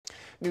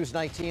News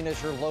 19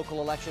 is your local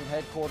election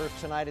headquarters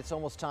tonight. It's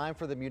almost time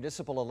for the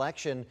municipal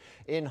election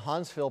in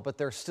Huntsville, but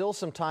there's still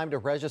some time to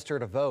register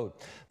to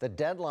vote. The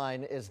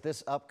deadline is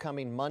this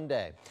upcoming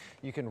Monday.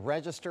 You can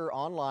register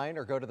online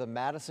or go to the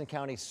Madison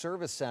County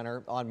Service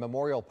Center on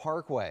Memorial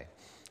Parkway.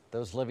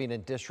 Those living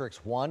in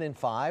Districts 1 and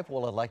 5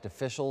 will elect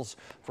officials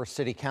for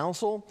City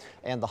Council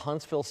and the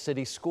Huntsville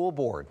City School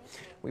Board.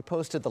 We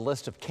posted the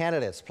list of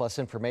candidates plus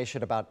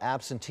information about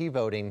absentee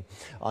voting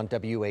on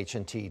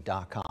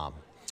WHNT.com.